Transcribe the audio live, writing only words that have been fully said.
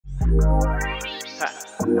Whoop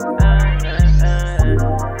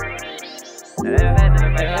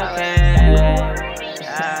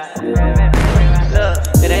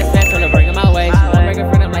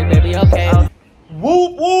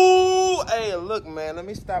whoop! Hey, look, man, let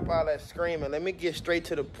me stop all that screaming. Let me get straight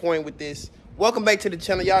to the point with this. Welcome back to the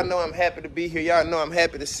channel. Y'all know I'm happy to be here. Y'all know I'm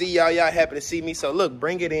happy to see y'all. Y'all happy to see me. So look,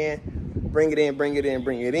 bring it in. Bring it in, bring it in,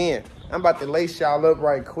 bring it in. I'm about to lace y'all up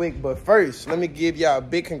right quick, but first, let me give y'all a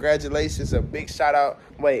big congratulations, a big shout out.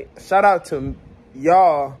 Wait, shout out to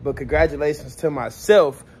y'all, but congratulations to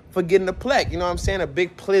myself for getting the plaque. You know what I'm saying? A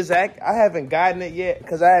big Plizac. I haven't gotten it yet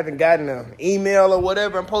because I haven't gotten an email or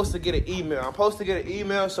whatever. I'm supposed to get an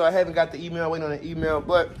email. So I haven't got the email. Waiting on the email,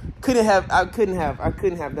 but I couldn't have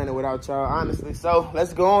done it without y'all, honestly. So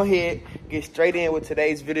let's go ahead, get straight in with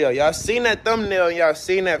today's video. Y'all seen that thumbnail, y'all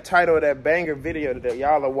seen that title of that banger video that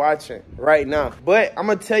y'all are watching right now. But I'm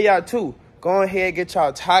gonna tell y'all too, go ahead, get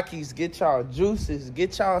y'all Takis, get y'all juices,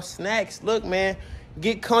 get y'all snacks. Look, man,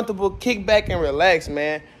 get comfortable, kick back and relax,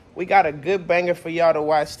 man. We got a good banger for y'all to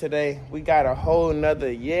watch today. We got a whole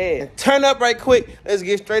nother, yeah. Turn up right quick. Let's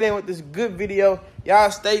get straight in with this good video.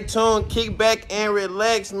 Y'all stay tuned, kick back and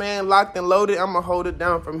relax, man. Locked and loaded. I'm gonna hold it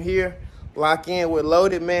down from here. Lock in with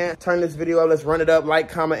loaded, man. Turn this video up. Let's run it up. Like,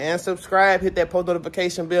 comment, and subscribe. Hit that post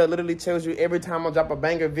notification bell. It literally tells you every time I drop a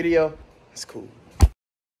banger video. It's cool.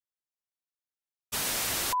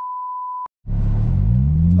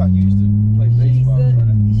 Like you used to play baseball,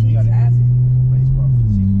 brother. You got baseball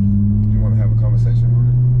physique. You want to have a conversation on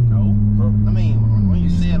it? No. Huh? I mean, when you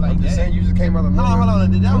say it like that. Saying you just came out of Hold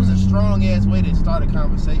on. That was a strong ass way to start a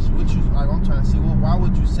conversation. What you like? I'm trying to see. Well, why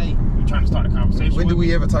would you say you're trying to start a conversation? When do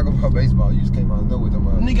we ever talk about baseball? You just came out of nowhere.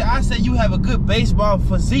 Nigga, I said you have a good baseball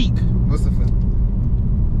physique. What's the physique?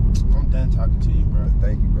 I'm done talking to you, bro.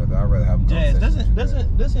 Thank you, brother. I'd rather have a conversation.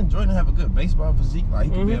 Doesn't Jordan have a good baseball physique? Like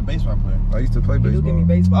he could be a baseball player. I used to play baseball. Give me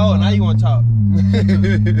baseball. Oh, now you want to talk?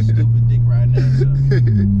 Stupid dick riding ass.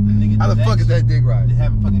 How the fuck is that dick ride? They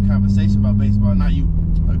have a fucking conversation about baseball. Not you.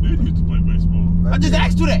 I did used to play baseball. I just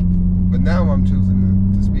asked you that. But now I'm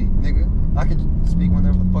choosing to speak, nigga. I can speak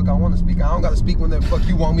whenever the fuck I want to speak. I don't gotta speak whenever the fuck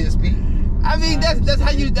you want me to speak. I mean, that's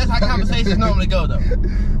how conversations normally go, though.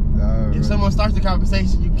 If someone starts the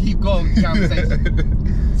conversation, you keep going with the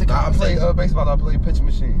conversation. It's a conversation. I play baseball. I play pitching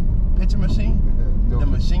machine. Pitching machine? Yeah, you know, the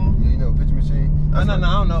machine? Yeah, you know pitching machine. No, I don't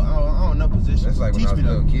know. I don't know position. That's like when I was a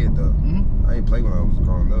little kid, though. I ain't play when I was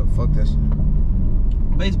growing up. Fuck that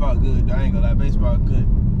shit. Baseball good, though. I ain't gonna lie. Baseball good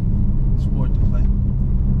sport to play.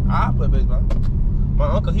 I play baseball. My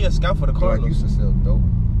uncle, he a scout for the Cardinals. Like used to sell dope.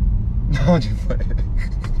 No, I'm just playing.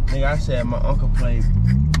 Nigga, I said my uncle played.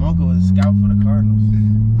 My uncle was a scout for the Cardinals. He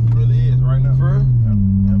really is right now. For real?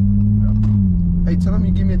 Yep. Hey, tell him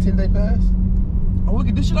you give me a 10-day pass. Oh, we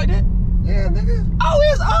can do shit like that? Yeah, nigga. Oh,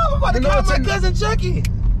 I'm about to call my cousin Chucky.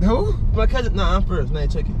 Who? My cousin. Nah, I'm first. Name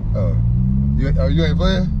Chucky. Oh. You ain't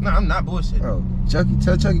playing? Nah, I'm not bullshit. Oh, Chucky.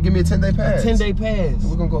 Tell Chucky give me a 10-day pass. A 10-day pass.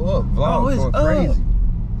 We're gonna go up. Vlog it's going up. crazy.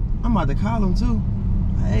 I'm about to call him too.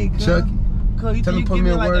 Hey, cuz. Chucky. Cuz, Tell him put me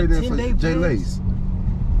a like word a in for J Lace.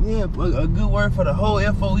 Yeah, a good word for the whole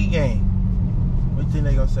FOE game. What you think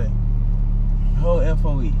they gonna say? Whole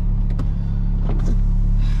FOE.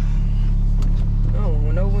 I don't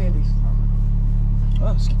want no Wendy's.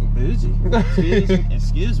 Oh, busy.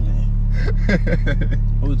 Excuse me.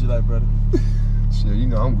 What would you like, brother? Shit, you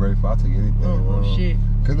know I'm grateful. I'll take anything. Oh, shit.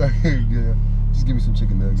 Cause yeah, just give me some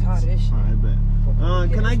chicken nuggets. Tired of that shit. Alright, bet.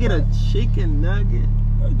 Can I get a chicken nugget?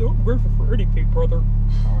 I'm grateful for anything, brother.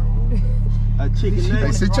 A chicken nugget.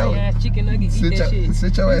 Hey, sit your ass chicken nugget.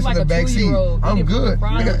 Sit your ass in the back seat. I'm good.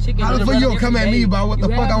 Nigga, how the fuck you gonna come at me about what the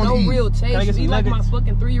fuck I want to eat? No real taste. You like my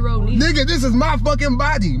fucking 3-year-old niece. Nigga, this is my fucking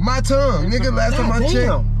body, my tongue. Nigga, last time I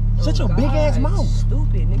checked. Shut your big ass mouth.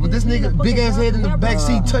 Stupid, nigga. With this nigga big ass head in the back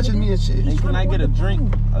seat touching me and shit. Hey, can I get a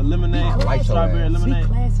drink? A lemonade? Strawberry lemonade?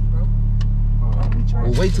 Be classy, bro.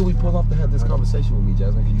 Well, wait till we pull off to have this conversation with me,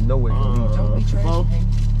 Jasmine, because you know where you're going. Don't be trash.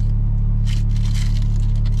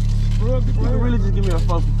 You can really just give me a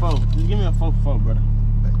 4 for 4. Just give me a 4 for 4, brother.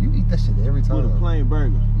 You eat that shit every time. With a plain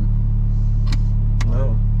burger.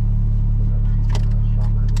 No.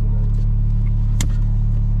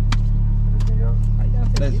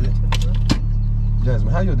 That's it.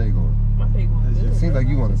 Jasmine, how your day going? My day going good. Seems like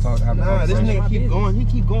you want to talk. Nah, this nigga keep going. He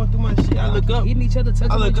keep going through my shit. I look up. Eating each other,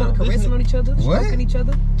 touching each other, caressing on each other, stroking each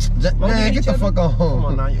other. Man, get the fuck on. Come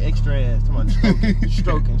on now, you extra ass. Come on,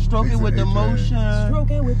 stroking with the motion.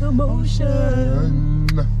 Stroking with the motion.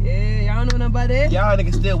 Yeah, y'all know nothing about that? Y'all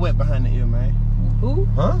niggas still wet behind the ear, man. Who?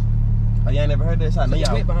 Huh? Oh, y'all never heard this? I know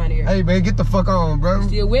y'all wet behind the ear. Hey, man, get the fuck on, bro.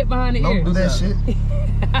 Still wet behind the ear. Don't do that shit.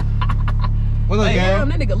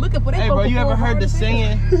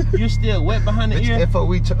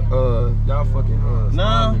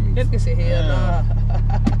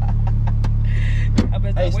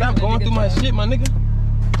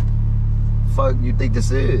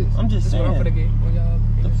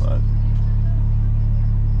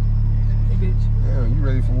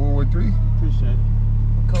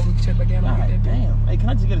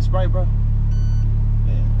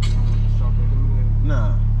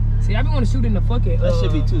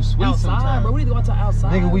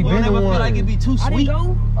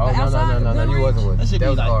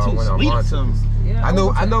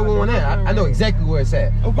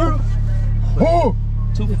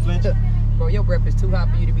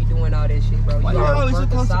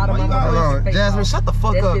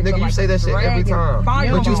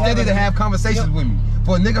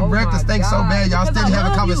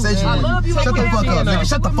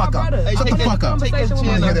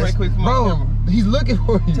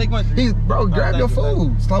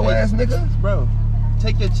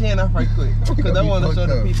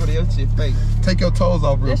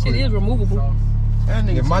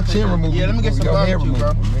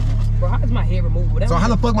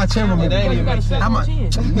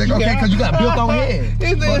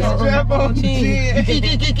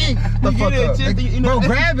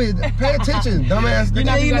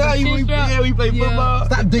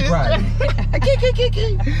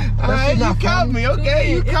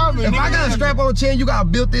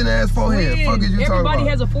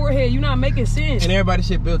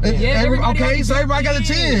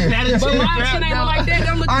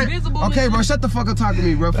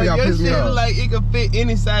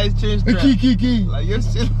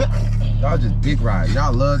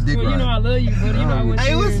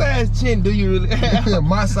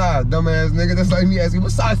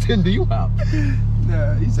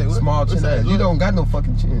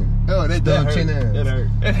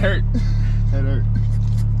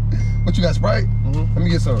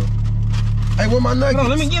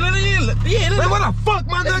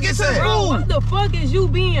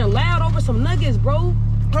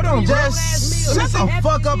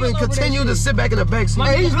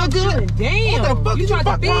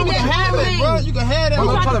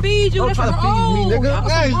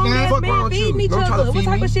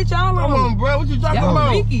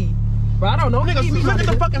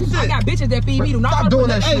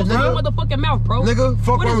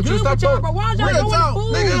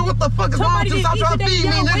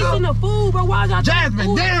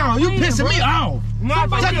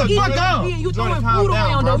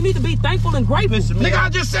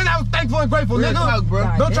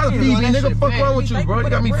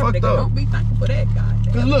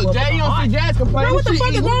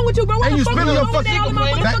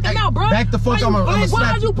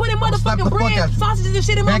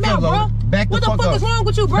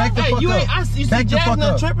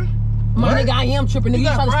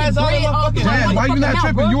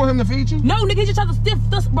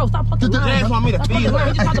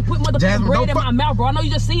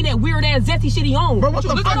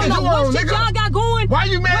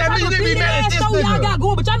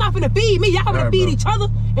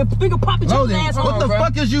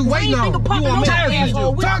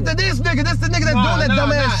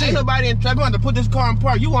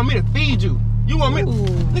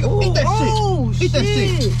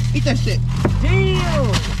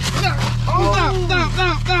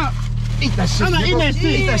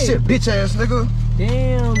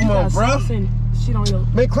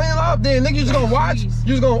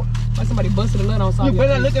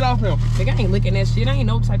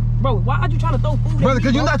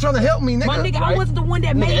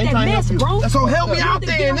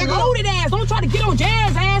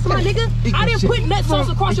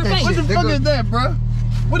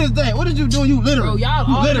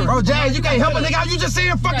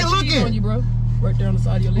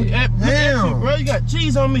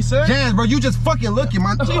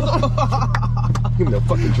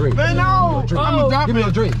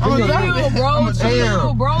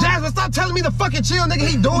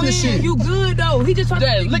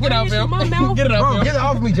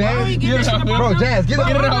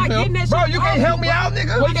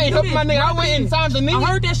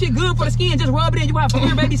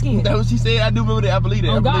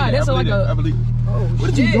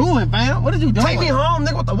 doing? Take me home,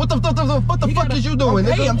 nigga. What the fuck is you doing,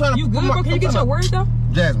 Hey, nigga? I'm trying to. You good, bro? Can you get your words though?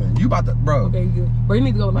 Jasmine, you about to, bro. Okay, you good. Bro, you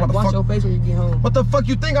need to go like wash your face when you get home. What the fuck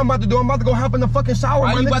you think I'm about to do? I'm about to go hop in the fucking shower,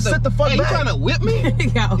 Why my you nigga. about to Sit the fuck hey, back. You trying to whip me?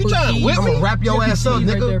 You trying to whip I'm me? gonna wrap your ass up,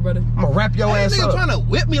 nigga. Right there, I'm gonna wrap your ass Nigga up. trying to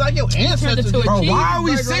whip me like your ancestors. to a Bro, why are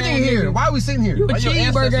we cheeseburger sitting ass here? nigga. Why are we sitting here? You a Why your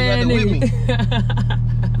cheeseburger ancestors had ass to whip me?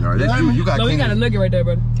 nigga. No, you got No, we got a nugget right there,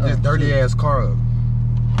 brother. this dirty ass car up.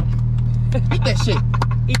 Eat that shit.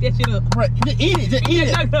 Eat that shit up. Bro, eat it. Just eat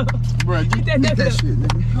it. Bro, Eat that Eat nugget that up. shit,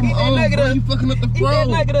 nigga. come Eat that on, nugget bro. up. You fucking up the Eat that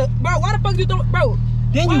flow. nugget up. Bro, why the fuck you doing, bro?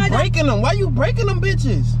 Then Why you that- breaking them. Why you breaking them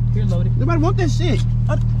bitches? Here, loaded. Nobody want that shit.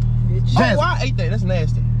 Bitch. Jazz- Oh, why I ate that? That's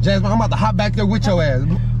nasty. Jasmine, I'm about to hop back there with your ass.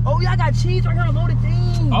 Oh, y'all got cheese right here on loaded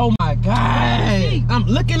thing. Oh my God. I'm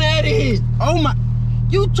looking at it. Oh my.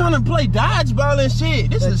 You trying to play dodgeball and shit.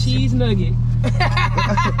 This a is cheese nugget.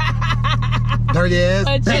 Dirty ass.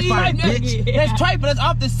 A That's cheese fine, nugget. bitch. That's trifling. That's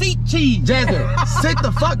off the seat cheese. Jasmine, sit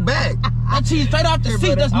the fuck back. That cheese straight off the Here, seat.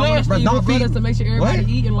 brother, That's I wanna nasty. feed Bro, my don't feed- brothers to make sure everybody What?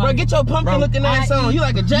 eating like. Bro, get your pumpkin Bro, looking ass I on. eat, You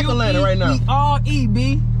like a jack-o'-lantern right now. We all eat,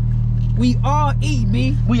 B. We all eat,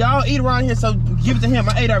 B. We all eat around here, so give it to him.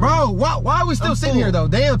 I ate already. Bro, why are we still I'm sitting full. here though?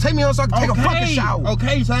 Damn, take me on so I can take a fucking shower.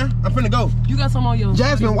 Okay, son. I'm finna go. You got some on your.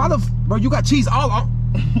 Jasmine, why the bro? You got cheese all on.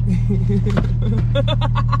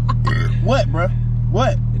 What, bro?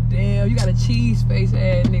 What? Damn, you got a cheese face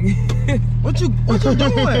ass nigga. What you doing?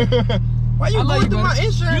 Why you I love going you, through my brother.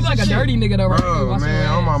 insurance? You like a and shit? dirty nigga though, right? Bro, Wash your man,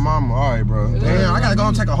 on my ass. mama. All right, bro. Damn, I gotta go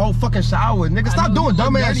and take a whole fucking shower, nigga. I Stop know, doing you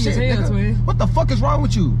look dumbass dirty shit, as hell, nigga. twin. What the fuck is wrong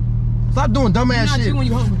with you? Stop doing dumbass Not shit. you when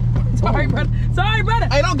you hungry. Sorry, brother. Sorry, brother.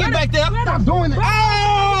 Hey, don't get back there. Stop doing it.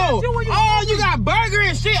 Oh! You when you Oh, you got burger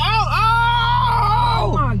and shit. Oh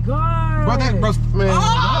Oh! my god. Bro, that bro, man. You y'all niggas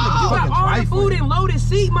got fucking all the trifling. food in loaded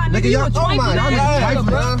seat, my nigga. Nigga, You y'all, a oh my, trifling y'all ass niggas nigga, trifling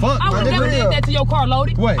bro. as fuck, I my would never nigga. did that to your car,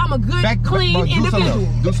 loaded. What? I'm a good, clean bro, do something individual.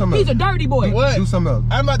 else. Do something He's a else. dirty boy. What? Do something else.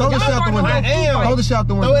 I'm about to Throw the y'all shit out the starting window. to damn. Throw the shit out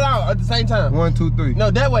the Throw window. it out at the same time. 1, 2, 3.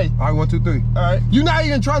 No, that way. All right, 1, 2, 3. All right. You not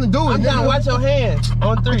even trying to do it, I'm trying to nigga. watch your hands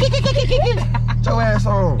on 3. Get your ass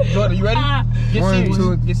on. Jordan, you ready? Get 1, serious.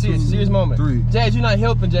 2, Get serious. Serious moment. 3. Jazz, you're not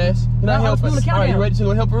helping, Jazz. You're not No, I'm helping. doing the All right, you countdown. ready to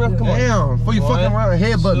help her up? Come on. Damn, before you 1, fucking around and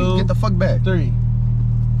headbutt me, 2, get the fuck back. 3.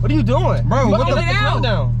 What are you doing? Bro, what the fuck?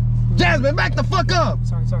 Countdown. Jasmine, back the fuck up.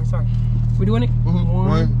 Sorry. We doing it? Mhm.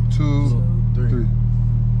 1, 2, 3.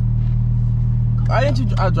 Why didn't you?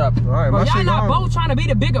 I'll drop it. All right, Bro, my y'all shit not gone. both trying to be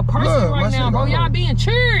the bigger person Look, my right shit now, bro. gone. Y'all being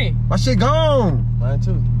cheering. My shit gone. Mine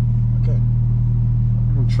too. Okay.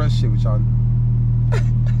 I don't trust shit with y'all.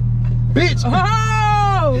 Bitch.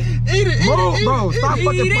 Oh! Eat it. Bro, stop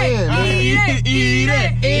fucking playing, man. Eat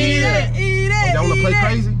it. Y'all wanna play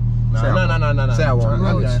crazy? No. Say I want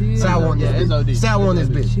Bro, it. chill. Say I want Yeah, this it's OD. bitch. Say I want this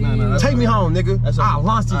It's bitch. OD. No, Take me home, nigga. That's I'll OD.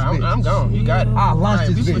 launch this I'm bitch. gone. You got it. I'll launch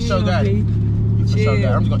this You for bitch. sure got it. You for sure got it.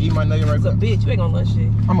 I'm just gonna eat my nugget right It's a quick. bitch. You ain't gonna lunch shit.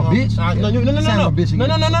 I'm a bitch. No. Say I'm a bitch again.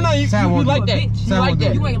 No. You Say I want like to. that. Bitch. You Say I like want that.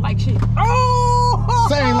 to. You ain't like shit. Oh!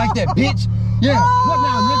 Say ain't like that, bitch. Yeah. What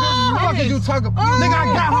now, nigga? Fuck is you talking? Nigga, I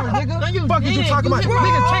got her, nigga. No, you Fuck is you didn't. talking about? You hit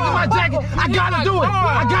Nigga, my taking my car. jacket. I You gotta hit do my it.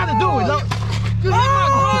 car. I gotta do it. Look. You hit my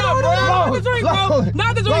car, bro. Not the drink, bro.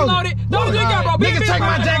 Not the drink loaded. Don't drink out, bro. Big, Nigga, big, take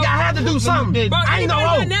my bro. jacket. I had to do something. Bro, I ain't no anybody got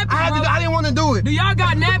hoe. napkins, I had to. bro? I didn't want to do it. Do y'all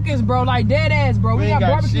got napkins, bro? Like dead ass, bro. We We got ain't got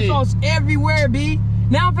barbecue shit. sauce everywhere, B.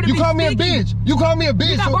 Now I'm finna You be call me a sticky. bitch. You call me a bitch.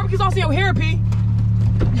 You got so- barbecue sauce in your hair, P.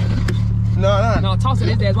 No. No, toss it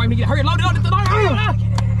his ass right when you get hurry. Load it.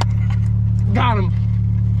 Got him.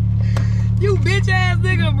 You bitch ass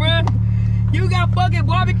nigga, bro. You got fucking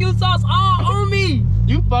barbecue sauce all on me.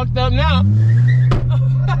 You fucked up now.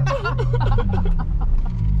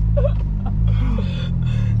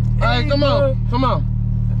 All right, come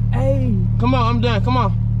on. Hey. Come on, I'm done. Come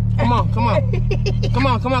on. Hey,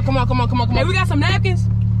 we got some napkins.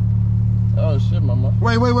 Oh shit, mama.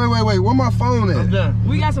 Wait. Where my phone I'm at? done.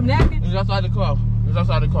 We got some napkins. It's outside the car.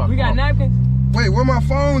 We got Come on. napkins. Wait, where my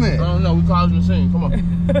phone I at? don't know. We called the machine. Come on.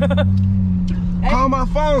 Call my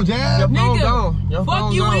phone, Jazz. Your phone Nigga, gone. Your fuck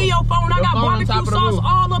phone you gone. and your phone. I Your got phone on barbecue top of the sauce roof.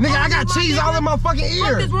 all up. Nigga, I on got me, cheese my all nigga. in my fucking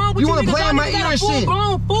ear. What is wrong with You you wanna niggas? play in Y'all my niggas got ear a and shit?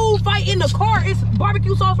 full-blown food fight in the car. It's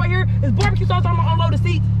barbecue sauce right here. It's barbecue sauce on my unloaded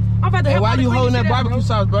seat. I'm about to Hey, help why y'all you clean holding this that shit out, barbecue bro.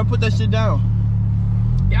 sauce, bro? Put that shit down.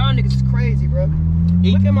 Y'all niggas is crazy, bro.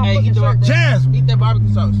 Eat, Look at my fucking eat shirt, bro. Jasmine. Eat that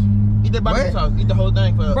barbecue sauce. Eat that barbecue What? sauce. Eat the whole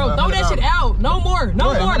thing for Bro, throw that $100. shit out. No more,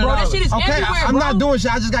 What? bro. That shit is Okay, everywhere, I'm bro. not doing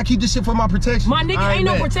shit. I just gotta keep this shit for my protection. My nigga, I ain't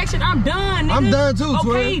no bet. protection. I'm done, nigga. I'm done too,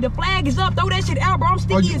 Okay, twin. the flag is up. Throw that shit out, bro. I'm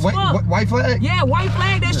sticky you, as wait, fuck. white flag? Yeah, white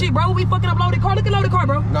flag, that shit, bro. We fucking up loaded car. Look at loaded car,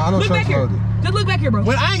 bro. No, I don't Look trust back here. loaded. Just look back here, bro.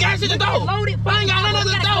 When I ain't got shit to Look at throw. loaded. I ain't got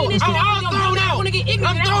nothing to throw. I'm all thrown out. I'm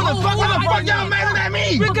throwing the fuck. What the fuck y'all mad at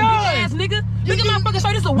me? Fucking bitch ass nigga. Look at my fucking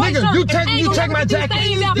shirt. This is a white Nigga, shirt. you And check- I ain't you gonna check never my get these jacket.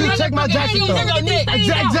 stains out, You nigga. check my I ain't jacket, gonna though. never get these stains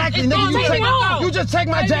out. Exactly, nigga. You Take me home. you just check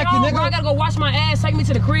my Take me jacket, home, bro. I nigga. gotta go wash my ass. Take me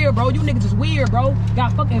to the crib, bro. You niggas is weird, bro.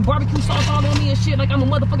 Got fucking barbecue sauce all on me and shit like I'm a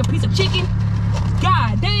motherfucking piece of chicken.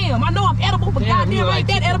 God damn. I know I'm edible, but Damn, goddamn, you I like ain't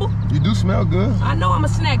that chicken. edible. You do smell good. I know I'm a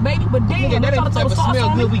snack, baby, but damn, Nigga, that y'all ain't throw the type the of sauce smell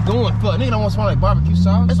on me. good we going for. Nigga don't want to smell like barbecue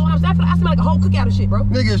sauce. That's what I'm saying. I smell like a whole cookout of shit, bro.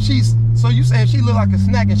 Nigga, if she So you saying she look like a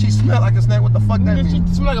snack and she smell like a snack? What the fuck that She mean?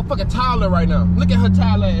 smell like a fucking toddler right now. Look at her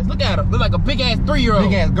toddler ass. Look at her. Look like a big ass 3-year-old.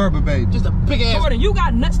 Big ass Gerber baby. Just a big ass. Jordan, you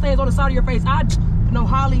got nut stains on the side of your face. I know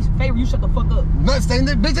Holly's favorite. You shut the fuck up. Nut stain,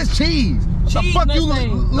 that bitch is cheese. What the Cheese fuck nut you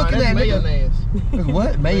stain. looking at, nigga? mayonnaise. What? Why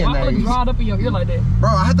would you Mayonnaise. ride up in your ear like that? Bro,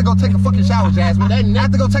 I have to go take a fucking shower, Jasmine. I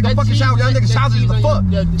have to go take a fucking shower. Y'all niggas showers is the fuck.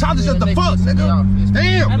 Showers is the fuck, nigga. Add a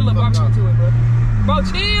Damn. little barbecue to it, bro. Bro,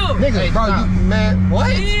 chill. Nigga, Hey, bro, stop. you, man,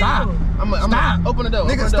 what? Chill. Stop. I'm open the door. Nigga,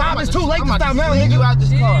 open the door. stop. I'm It's about too late to I'm about stop now, swing nigga. you out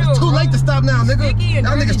this car. Chill. Too late to stop now, nigga. Sticky and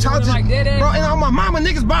Y'all dirty, niggas charging. like that, Bro, and on my mama,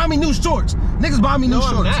 niggas buying me new shorts. Niggas buying me new No,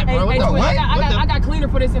 I'm shorts. not, Hey, bro. hey, What the- Jordan, what? I got cleaner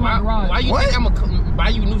for this in my garage. Why you What? think I'm gonna buy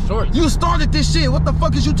you new shorts? You started this shit. What the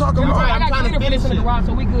fuck is you talking I about? I'm got trying to cleaner for this finish in the it. garage,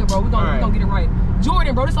 so we good, bro. We gonna get it right.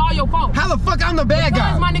 Jordan, bro, this all your fault. How the fuck I'm the bad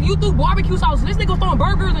Because, my guy? nigga, you threw barbecue sauce. This nigga throwing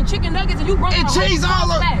burgers and chicken nuggets, and you running And cheese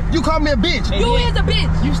all up. You call me a bitch. Hey, You yeah. is a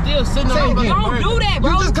bitch. You still sitting Say on it the again. Don't do that,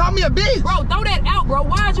 bro. You just call me a bitch. Bro, throw that out, bro.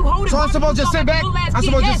 Why is you holding? So I'm supposed to just sit back? I'm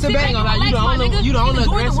supposed to just sit back? and Like, relax, you the my only nigga. you the only Enjoy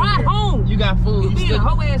the aggressor ride here. home. You got food. You being still- a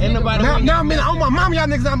hoe ass Ain't nigga, nobody bro. Now, man, on my mom, y'all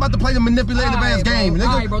niggas, I'm about to play the manipulative ass Alright, bro. game, nigga.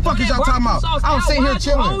 Alright, bro. Fuck Throw is that y'all talking barbecue about? sauce I was out. sitting Why here is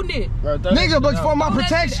you chilling. holding it? Bro, throw that Nigga, shit but out. for my Throw that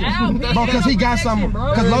shit protection. out, bitch. Bro, cause he got Protection, something.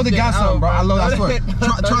 bro. Cause Loaded got something, bro. I load, I swear.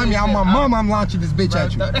 Try me on my mom, I'm launching this bitch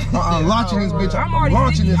at you. I'm launching this bitch. I'm I'm already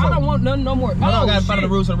launching sticky. this. I don't hoe. want nothing no more. Hold on, Oh, gotta follow the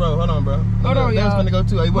shit. rules of the road. Hold on, bro. Hold on, They was y'all. finna go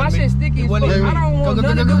too. It My wasn't me. shit sticky It as fuck. wasn't me. I don't want Go, nothing go,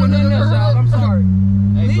 to go, do with go, none of go, that, go, y'all. go. I'm sorry.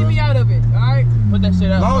 Hey, Leave bro. me out of it, all right? Put that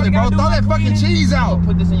shit out. Load it, bro. gotta do Throw my that fucking cleaning. cheese out.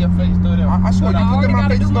 Put this in your face. Throw it out. I swear, I you put already my gotta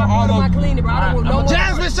face do go my all part of my over. cleaning, bro. I don't want no more.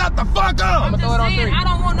 Jasmine, shut the fuck up. I'm just throw it on saying, three. I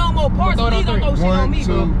don't want no more parts. Throw it on Please don't three. throw shit on me, 1,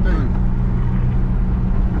 2, bro. 3.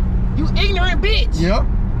 You ignorant bitch. Yep.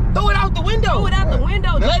 Throw it out the window. Throw it out the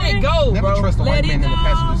window. Let Jordan. it go, Never bro. trust a Let white it man in the go.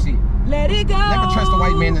 passenger seat. Let it go. Never trust a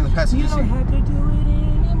white man in the passenger You don't seat. have to do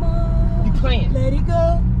it anymore. You playing. Let it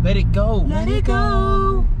go. Let it go. Let it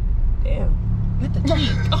go. Damn. Let the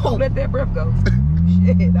cheese go. Let that breath go.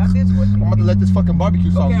 Shit, not this one. I'm about to let this fucking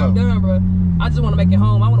barbecue sauce Okay, go. I'm done, bro. I just want to make it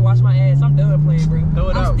home. I want to wash my ass. I'm done playing, bro. Throw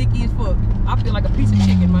it I'm out. sticky as fuck. I feel like a piece of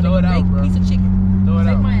chicken, my Throw it nigga. out, Baked bro. piece of chicken. Throw it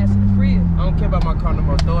Take out. my ass to the crib. I don't care about my car no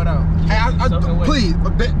more. Throw it out. Hey, Soak it wet. please,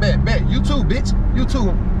 bet. You too, bitch. You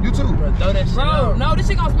too. Bro, throw that shit Bro, out. no, this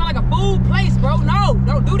shit gonna smell like a food place, bro. No,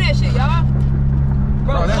 don't do that shit, y'all.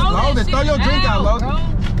 Bro, that's throw that loaded. shit Throw your drink out, loaded. bro.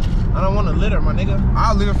 I don't want to litter, my nigga.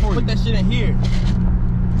 I'll leave it for you. Put that shit in here.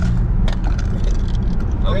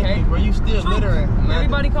 Okay. Bro, you still Truth. littering.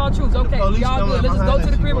 Everybody call truth. Okay, police y'all coming good. Let's just go behind to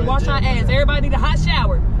the us, crib you and going wash to our jail. ass. Everybody need a hot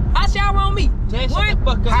shower. Hot shower on me. Jay, shut One, the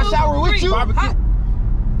fuck up. Hot shower with three. you? Hot,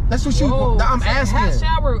 That's what you. whoa, I'm hot asking.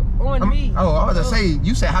 shower on me. Oh, I was gonna say.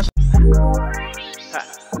 You said how.